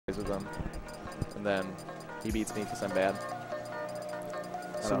him. And then he beats me because I'm bad.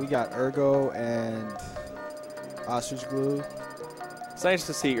 So we got Ergo and Ostrich Glue. It's nice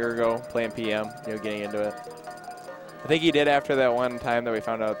to see Ergo playing PM, you know, getting into it. I think he did after that one time that we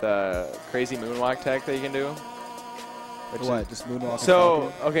found out the crazy moonwalk tech that you can do. What? Just moonwalk?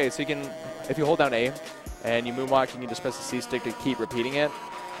 So, okay, so you can, if you hold down A and you moonwalk, you can just press the C stick to keep repeating it.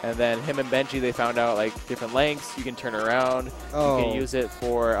 And then him and Benji, they found out like different lengths. You can turn around. Oh. You can use it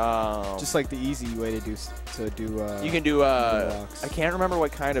for just like the easy way to do. You can do. I can't remember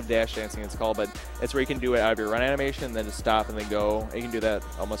what kind of dash dancing it's called, but it's where you can do it out of your run animation, and then just stop and then go. And you can do that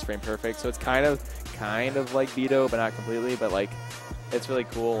almost frame perfect. So it's kind of like Vito, but not completely. But like, it's really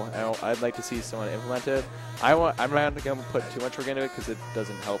cool. I'd like to see someone implement it. I'm not going to put too much work into it because it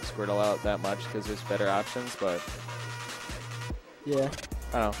doesn't help Squirtle out that much because there's better options. But yeah.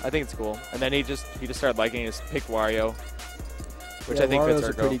 I don't know. I think it's cool. And then he just started liking it. He just picked Wario, which yeah, I think Wario's fits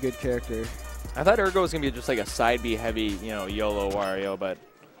Ergo. a pretty good character. I thought Ergo was going to be just like a side B heavy, you know, YOLO Wario, but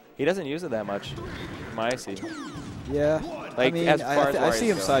he doesn't use it that much, from what I see. Yeah. Like, I mean, as far as I see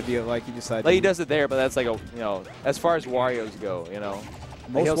him go. side B, like he just side B. Like, he does it there, but that's like a, you know, as far as Wario's go, you know.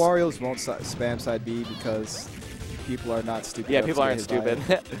 Most Warios won't spam side B because people are not stupid. Yeah, people aren't stupid.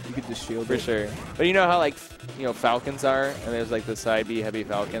 You could just shield For sure. But you know how, like, you know, Falcons are, and there's, like, the side B heavy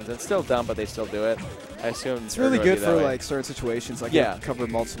Falcons. It's still dumb, but they still do it. I assume it's really good for, like, certain situations. Like, you cover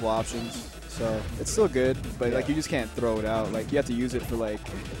multiple options. So it's still good, but, like, you just can't throw it out. Like, you have to use it for, like,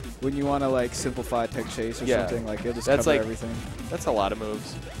 when you want to, like, simplify tech chase or something. Like, it'll just cover everything. That's a lot of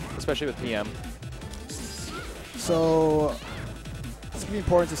moves, especially with PM. So it's going to be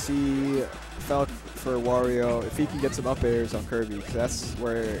important to see for Wario if he can get some up airs on Kirby, because that's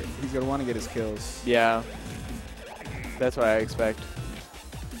where he's going to want to get his kills. Yeah. That's what I expect.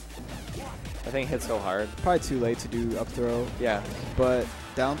 I think it hits so hard. Probably too late to do up throw. Yeah. But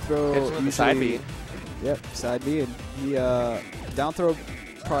down throw usually, side B. Yep, side B, and he down throw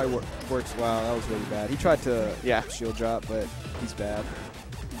probably works. Wow, that was really bad. He tried to shield drop, but he's bad.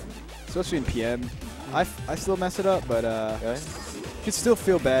 Especially in PM. I still mess it up, but really? you can still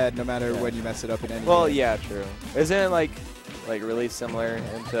feel bad no matter when you mess it up in any Well, game. yeah, true. Isn't it like really similar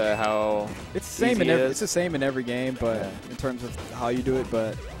into how it's the same it's the same in every game, but in terms of how you do it,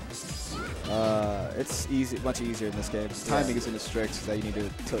 but it's much easier in this game. Timing isn't as strict so that you need to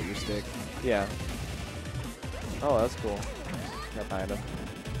tilt your stick. Yeah. Oh, that's cool. Got behind him.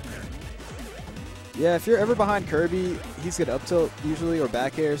 Yeah, if you're ever behind Kirby, he's gonna up tilt usually or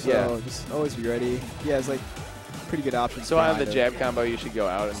back air, so just always be ready. Yeah, it's like pretty good options. So on the jab combo, you should go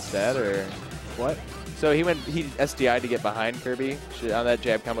out instead, or what? So he SDI'd to get behind Kirby. On that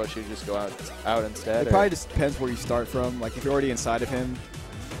jab combo, should just go out instead? It probably just depends where you start from. Like if you're already inside of him,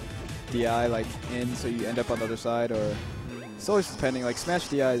 DI like in, so you end up on the other side, or it's always depending. Like Smash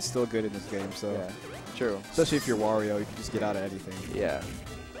DI is still good in this game, so true. Especially if you're Wario, you can just get out of anything. Yeah.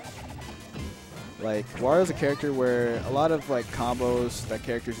 Like Wario's a character where a lot of like combos that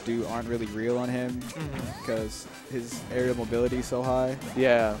characters do aren't really real on him because his aerial mobility is so high.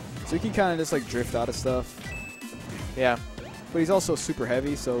 Yeah. So he can kind of just like drift out of stuff. Yeah. But he's also super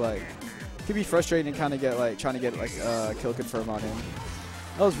heavy, so like it can be frustrating kind of get like trying to get like kill confirm on him.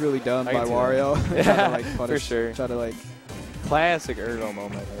 That was really dumb by Wario. Yeah, to, like, punish, for sure. Try to like classic Ergo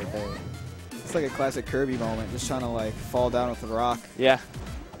moment right there. It's like a classic Kirby moment, just trying to like fall down with a rock. Yeah.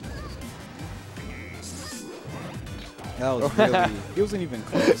 That was really, he wasn't even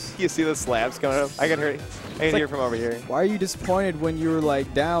close. You see the slabs coming up? I can hear from over here. Why are you disappointed when you were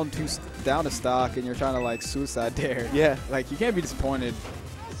like down to stock and you're trying to like suicide dare? Yeah. Like you can't be disappointed.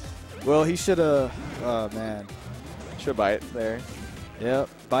 Well, he should have, oh man. Should bite there. Yep.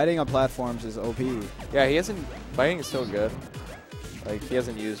 Biting on platforms is OP. Yeah, biting is so good. Like he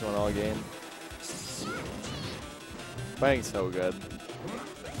hasn't used one all game. Biting's so good.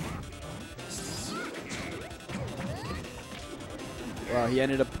 Wow, he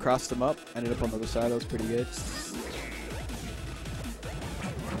ended up crossed him up, ended up on the other side. That was pretty good.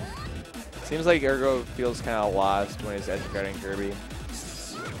 Seems like Ergo feels kind of lost when he's edge guarding Kirby.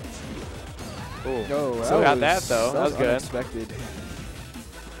 Ooh. Oh, Still got that though. That was good. Unexpected.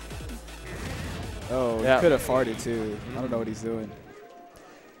 Oh, he could have farted too. I don't know what he's doing.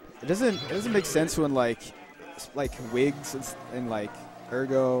 It doesn't make sense when like Wigs and like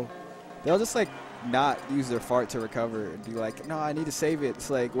Ergo, they'll just like not use their fart to recover and be like, no, I need to save it. It's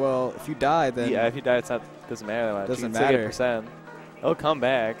like, well, if you die, then if you die, it doesn't matter that much. Doesn't matter. %. It'll come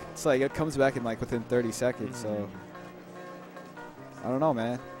back. It's like it comes back in like within 30 seconds. So I don't know,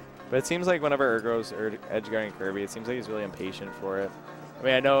 man. But it seems like whenever Ergo's edge guarding Kirby, it seems like he's really impatient for it. I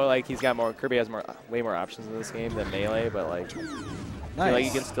mean, I know like Kirby has way more options in this game than Melee, but like I feel like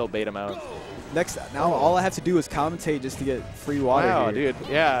you can still bait him out. Now all I have to do is commentate just to get free water. Wow, here. dude.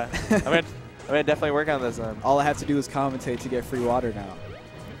 Yeah. I'm gonna definitely work on this then. All I have to do is commentate to get free water now.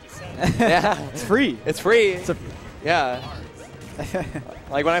 Yeah. It's free. It's free. Yeah.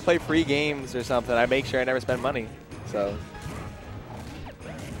 Like when I play free games or something, I make sure I never spend money. So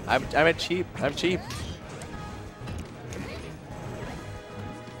I'm cheap. I'm cheap.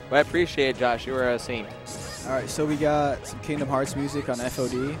 But I appreciate it, Josh. You were a saint. All right, so we got some Kingdom Hearts music on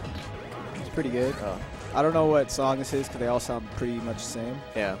FOD. It's pretty good. Oh. I don't know what song this is because they all sound pretty much the same.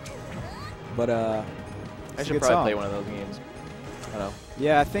 Yeah. But I should probably play one of those games. I don't know.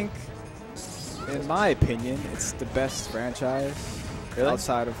 Yeah, I think, in my opinion, it's the best franchise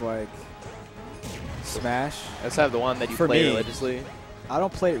outside of like Smash. Outside of the one that you play religiously. I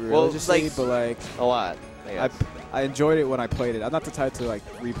don't play it religiously, but like a lot. I enjoyed it when I played it. I'm not the type to like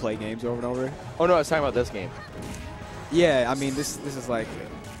replay games over and over. Oh no, I was talking about this game. Yeah, I mean this is like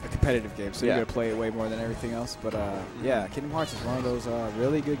a competitive game, so yeah. you're gonna play it way more than everything else. But yeah, Kingdom Hearts is one of those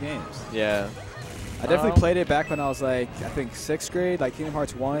really good games. Yeah. I definitely played it back when I was like I think 6th grade, like Kingdom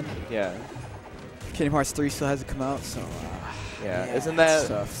Hearts 1. Yeah. Kingdom Hearts 3 still hasn't come out, so yeah. Isn't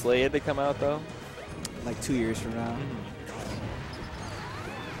that slated to come out though? Like 2 years from now.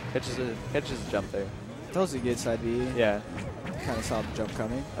 Catches a jump there. That was a good side B. Yeah. Kind of saw the jump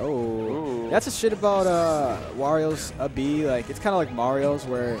coming. Oh. Ooh. That's the shit about Wario's B. Like, it's kind of like Mario's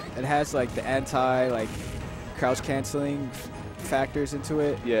where it has, like, the like, crouch canceling factors into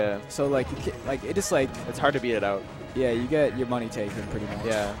it. Yeah. So, like, it just, like... It's hard to beat it out. Yeah, you get your money taken pretty much.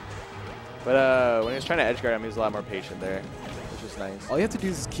 Yeah. But when he was trying to edge guard him, he was a lot more patient there, which is nice. All you have to do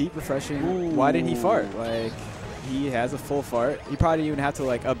is keep refreshing. Ooh. Why didn't he fart? Like, he has a full fart. He probably didn't even have to,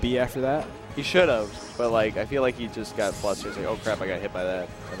 like, B after that. He should have, but like I feel like he just got flustered. He's like, oh crap, I got hit by that,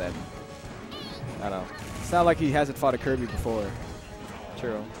 and then I don't know. It's not like he hasn't fought a Kirby before.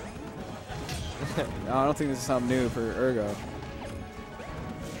 True. No, I don't think this is something new for Ergo.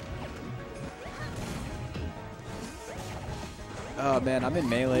 Oh man, I'm in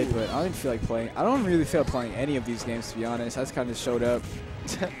Melee, but I don't even feel like playing. I don't really feel like playing any of these games, to be honest. I just kind of showed up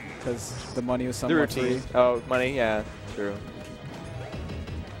because the money was somewhat free. Oh, money, yeah, true.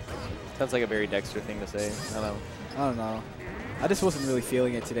 Sounds like a very Dexter thing to say. I don't know. I just wasn't really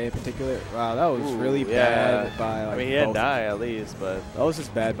feeling it today in particular. Wow, that was really bad by like, I mean, he didn't die at least, but... That was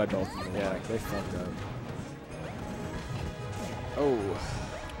just bad by both of them. Yeah. Like, they fucked up. Oh.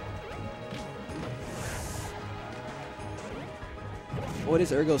 What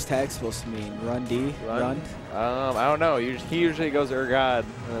is Ergo's tag supposed to mean? Run D? Run? I don't know. He usually goes Ergod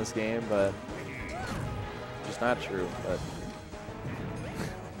in this game, but... Just not true, but...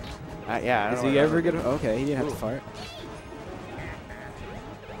 yeah, I don't know. Is he ever gonna? Okay, he didn't have to fart.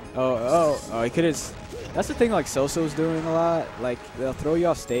 Oh, he could have. That's the thing, like Soso's doing a lot. Like they'll throw you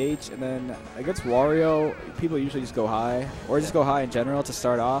off stage, and then against Wario, people usually just go high, or just go high in general to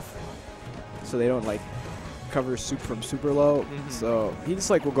start off, so they don't like cover from super low. So he just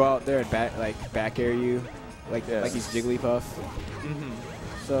like will go out there and back air you, like he's Jigglypuff.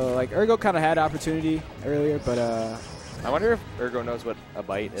 So like Ergo kind of had opportunity earlier, but I wonder if Ergo knows what a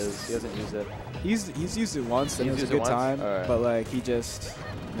bite is. He hasn't used it. He's used it once, and it was a good time. Right. But like he just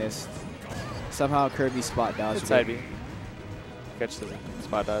missed. Somehow Kirby spot dodged. Side B. Catch the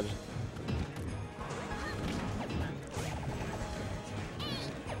spot dodge.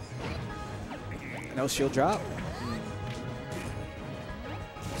 No shield drop.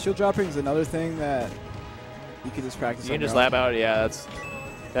 Shield dropping is another thing that you can just practice. You can just lab out. Yeah, that's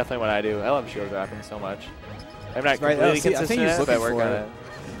definitely what I do. I love shield dropping so much. I'm not completely consistent, I think he's looking for it. it.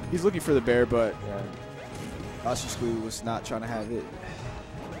 He's looking for the bear, but Ostrich was not trying to have it.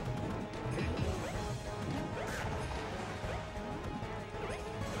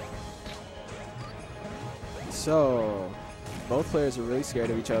 So, both players are really scared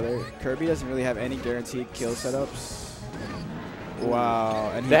of each other. Kirby doesn't really have any guaranteed kill setups.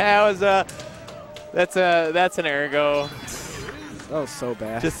 Wow, and that was that's an Ergo. That was so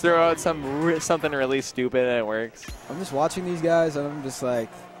bad. Just throw out something really stupid and it works. I'm just watching these guys and I'm just like,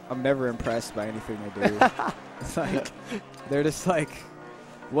 I'm never impressed by anything they do. It's like, they're just like,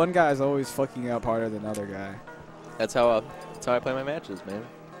 one guy's always fucking up harder than another guy. That's how I play my matches, man.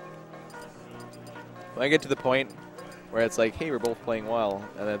 When I get to the point where it's like, hey, we're both playing well,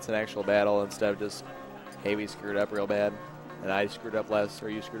 and then it's an actual battle instead of just, hey, we screwed up real bad, and I screwed up less, or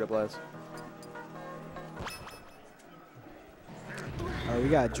you screwed up less. We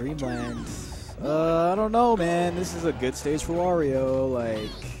got Dreamland. I don't know, man. This is a good stage for Wario. Like,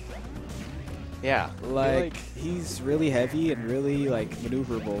 yeah, like he's really heavy and really like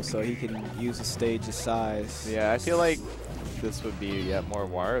maneuverable, so he can use a stage's size. Yeah, I feel like this would be more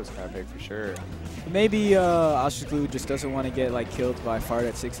Wario's kind of pick for sure. Maybe Ostrich Glue just doesn't want to get like killed by Fart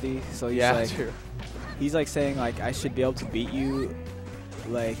at 60, so he's like, true. He's like saying like I should be able to beat you,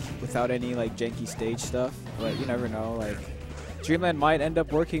 like without any like janky stage stuff. But you never know. Like Dreamland might end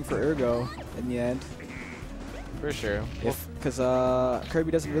up working for Ergo in the end. For sure. Because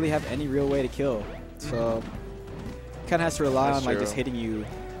Kirby doesn't really have any real way to kill, so kind of has to rely on like just hitting you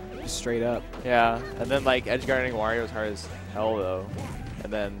just straight up. Yeah, and then like edge guarding Wario is hard as hell though,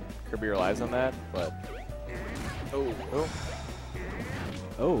 and then Kirby relies on that. But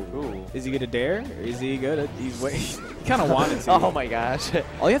oh, is he gonna dare? Or is he good? He kind of wanted to. Oh my gosh!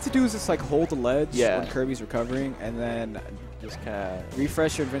 All you have to do is just like hold the ledge when Kirby's recovering, and then just kind of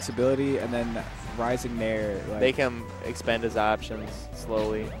refresh your invincibility, and then rising there. Like, make him expend his options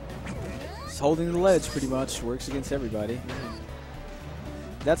slowly. Just holding the ledge pretty much works against everybody.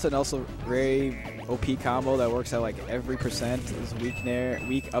 That's an also very OP combo that works at like every percent. Is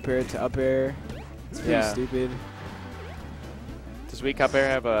weak up air to up air. It's pretty stupid. Does weak up air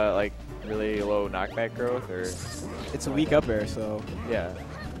have a like really low knockback growth, or? It's a weak up air, so yeah.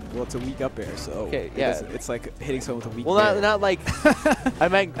 Well, it's a weak up air, so it's like hitting someone with a weak. Well, not like I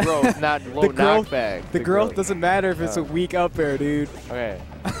meant growth, not low knockback. The growth doesn't matter if it's a weak up air, dude. Okay.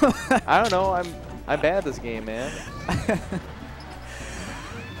 I don't know. I'm bad at this game, man.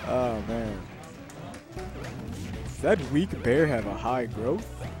 Oh man. Does that weak bear have a high growth?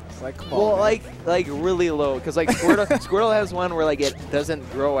 It's like, come on, man. like really low, because like Squirtle has one where like it doesn't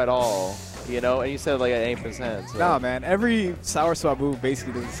grow at all, you know, and you said like at 8%. So. Nah, man. Every sour swap move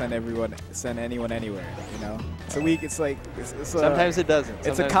basically doesn't send anyone anywhere. You know, it's a weak. It's like sometimes it doesn't.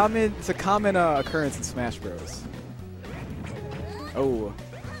 Sometimes it's a common occurrence in Smash Bros. Oh.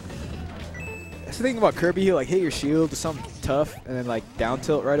 That's the thing about Kirby, he'll like hit your shield to something tough and then like down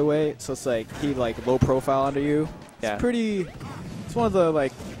tilt right away. So it's like he like low profile under you. Yeah. It's one of the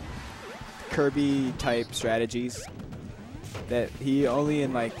like Kirby type strategies that he only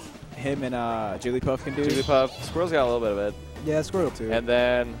in like him and Jigglypuff can do. Jigglypuff, Squirrel's got a little bit of it. Yeah, Squirtle too. And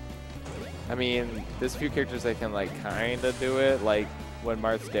then, I mean, there's a few characters that can like kind of do it. Like when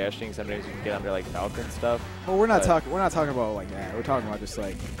Marth's dashing, sometimes you can get under like Falcon stuff. Well, we're not talking about like that. We're talking about just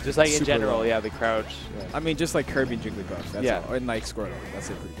like in general, low. Yeah, the crouch. Yeah. I mean, just like Kirby and Jigglypuff. That's all. And like Squirtle. That's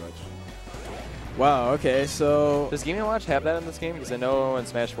it pretty much. Wow. Okay. So does Game & Watch have that in this game? Because I know in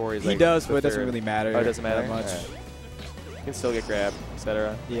Smash 4 he's like he does, but it doesn't really matter. Oh, it doesn't matter that much. Right. You can still get grabbed,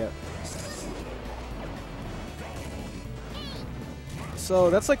 etc. Yeah. So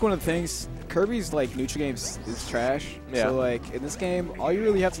that's like one of the things. Kirby's like neutral games is trash. Yeah. So like in this game, all you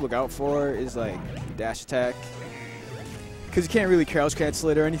really have to look out for is like dash attack, because you can't really crouch cancel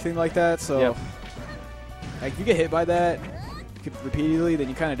it or anything like that. So like if you get hit by that repeatedly, then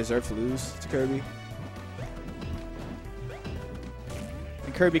you kind of deserve to lose to Kirby.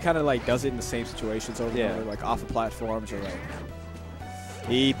 And Kirby kind of like does it in the same situations over and over, like off of platforms or like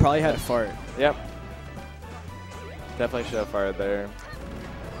he probably had a fart. Yep. Definitely should have fired there.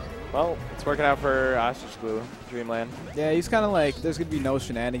 Well, it's working out for Ostrich Glue, Dreamland. Yeah, he's kind of like, there's going to be no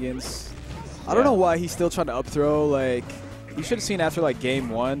shenanigans. I don't know why he's still trying to up throw. Like, you should have seen after like game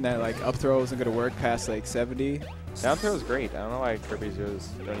 1 that like up throw isn't going to work past like 70. Down throw is great. I don't know why Kirby's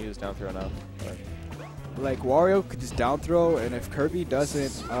don't use down throw enough. But. Like, Wario could just down throw, and if Kirby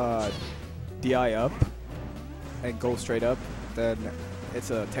doesn't DI up and go straight up, then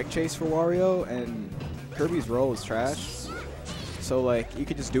it's a tech chase for Wario, and Kirby's roll is trash. So like you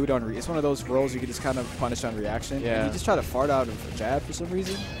could just do it on. It's one of those rolls you could just kind of punish on reaction. Yeah. And he just tried to fart out of a jab for some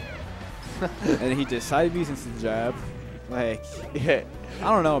reason, and he decided to use the jab. Like, I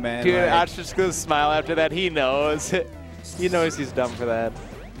don't know, man. Dude, like, Ostrich Glue's smile after that. He knows. He knows he's dumb for that.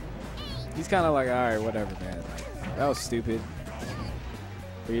 He's kind of like, all right, whatever, man. That was stupid.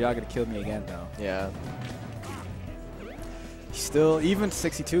 But you're not gonna kill me again, though. Yeah. Still, even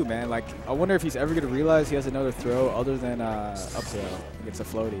 62, man. Like, I wonder if he's ever going to realize he has another throw other than up throw against a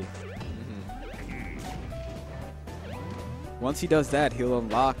floaty. Once he does that, he'll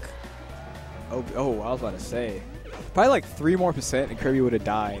unlock. Oh, I was about to say, probably like 3% more and Kirby would have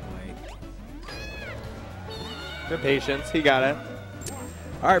died. Like, good patience. He got it.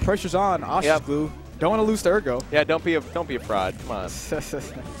 All right, pressure's on. Ostrich Glue. Don't want to lose to Ergo. Yeah, don't be a fraud. Come on.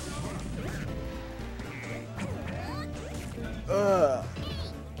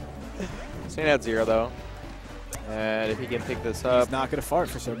 Staying at 0 though, and if he can pick this up, he's not gonna fart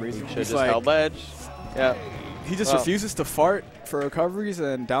for some reason. Should just like, held ledge. Yeah. He just refuses to fart for recoveries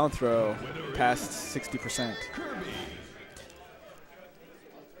and down throw past 60%.